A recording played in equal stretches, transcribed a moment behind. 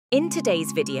In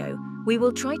today's video, we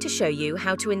will try to show you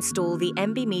how to install the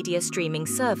Emby Media Streaming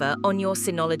Server on your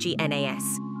Synology NAS.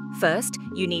 First,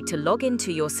 you need to log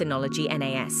into your Synology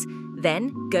NAS.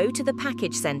 Then, go to the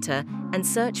Package Center and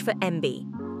search for Emby.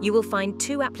 You will find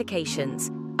two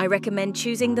applications. I recommend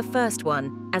choosing the first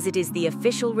one, as it is the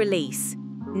official release.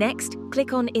 Next,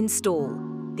 click on Install.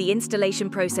 The installation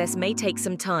process may take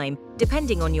some time,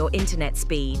 depending on your internet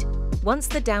speed. Once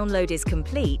the download is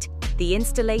complete, the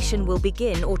installation will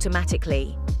begin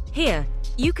automatically. Here,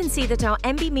 you can see that our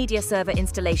Emby Media Server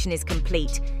installation is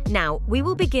complete. Now, we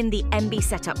will begin the Emby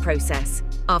setup process.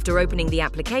 After opening the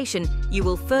application, you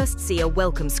will first see a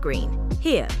welcome screen.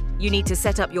 Here, you need to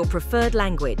set up your preferred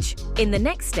language. In the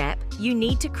next step, you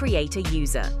need to create a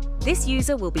user. This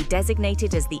user will be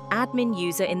designated as the admin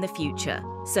user in the future.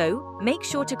 So, make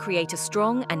sure to create a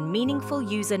strong and meaningful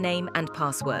username and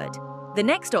password. The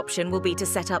next option will be to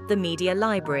set up the media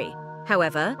library.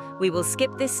 However, we will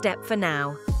skip this step for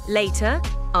now. Later,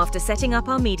 after setting up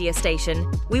our media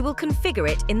station, we will configure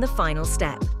it in the final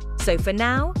step. So for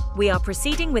now, we are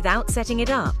proceeding without setting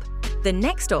it up. The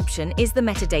next option is the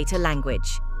metadata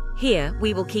language. Here,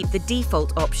 we will keep the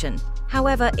default option.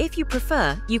 However, if you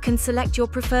prefer, you can select your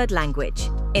preferred language.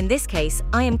 In this case,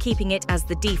 I am keeping it as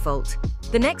the default.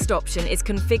 The next option is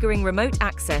configuring remote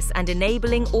access and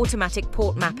enabling automatic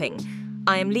port mapping.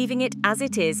 I am leaving it as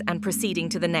it is and proceeding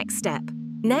to the next step.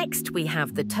 Next, we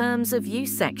have the Terms of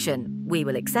Use section. We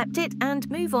will accept it and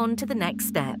move on to the next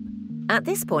step. At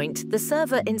this point, the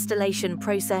server installation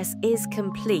process is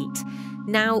complete.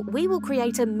 Now, we will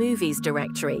create a movies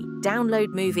directory,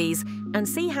 download movies, and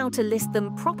see how to list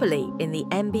them properly in the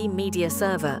Emby Media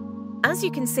Server. As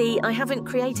you can see, I haven't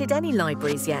created any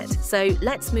libraries yet, so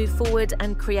let's move forward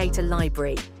and create a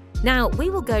library. Now, we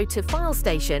will go to File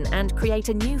Station and create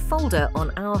a new folder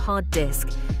on our hard disk.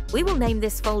 We will name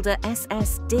this folder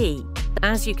SSD.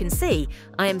 As you can see,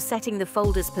 I am setting the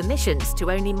folder's permissions to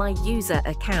only my user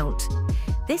account.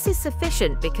 This is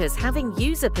sufficient because having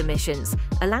user permissions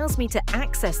allows me to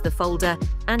access the folder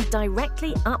and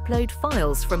directly upload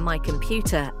files from my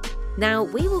computer. Now,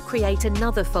 we will create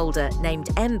another folder named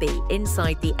Emby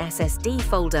inside the SSD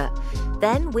folder.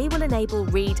 Then we will enable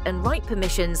read and write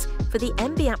permissions for the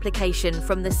Emby application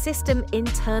from the system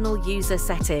internal user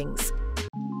settings.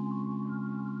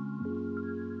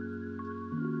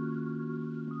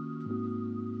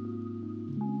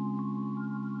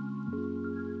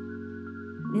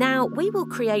 Now, we will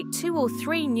create 2 or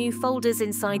 3 new folders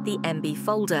inside the Emby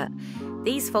folder.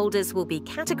 These folders will be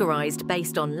categorized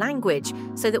based on language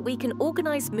so that we can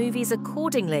organize movies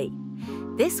accordingly.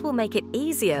 This will make it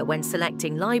easier when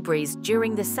selecting libraries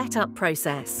during the setup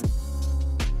process.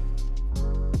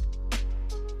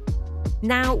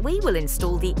 Now, we will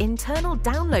install the internal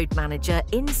download manager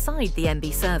inside the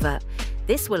Emby server.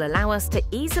 This will allow us to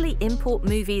easily import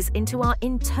movies into our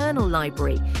internal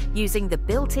library using the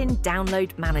built-in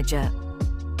download manager.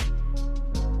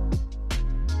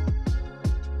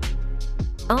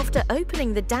 After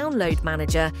opening the download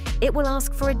manager, it will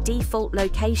ask for a default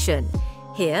location.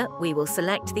 Here, we will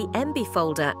select the Emby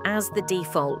folder as the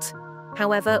default.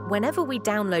 However, whenever we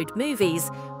download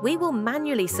movies, we will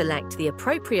manually select the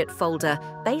appropriate folder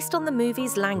based on the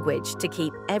movie's language to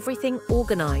keep everything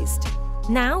organized.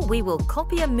 Now, we will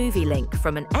copy a movie link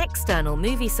from an external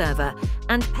movie server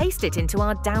and paste it into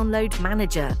our download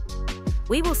manager.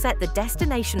 We will set the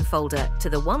destination folder to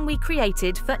the one we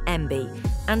created for Emby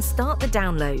and start the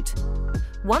download.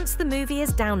 Once the movie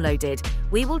is downloaded,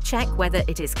 we will check whether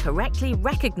it is correctly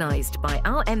recognized by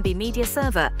our Emby Media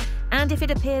Server and if it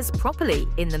appears properly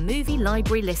in the movie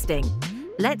library listing.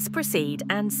 Let's proceed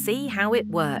and see how it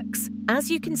works. As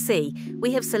you can see,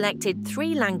 we have selected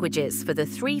 3 languages for the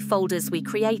 3 folders we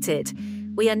created.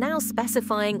 We are now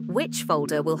specifying which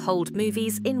folder will hold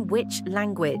movies in which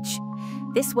language.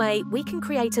 This way, we can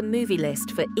create a movie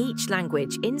list for each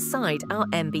language inside our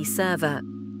Emby server.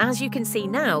 As you can see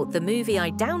now, the movie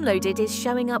I downloaded is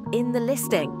showing up in the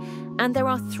listing, and there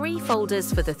are 3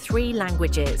 folders for the 3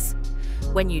 languages.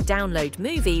 When you download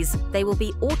movies, they will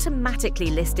be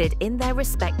automatically listed in their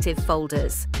respective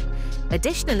folders.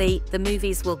 Additionally, the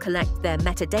movies will collect their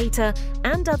metadata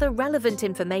and other relevant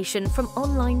information from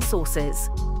online sources.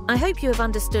 I hope you have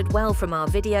understood well from our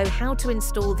video how to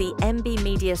install the Emby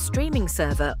Media Streaming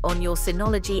Server on your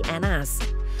Synology NAS.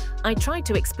 I tried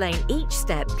to explain each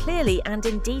step clearly and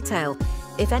in detail.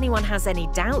 If anyone has any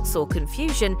doubts or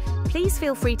confusion, please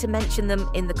feel free to mention them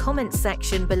in the comments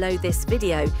section below this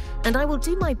video, and I will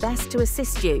do my best to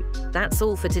assist you. That's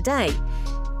all for today.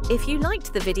 If you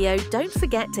liked the video, don't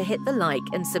forget to hit the like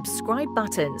and subscribe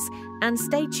buttons, and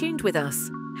stay tuned with us.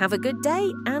 Have a good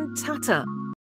day and ta-ta!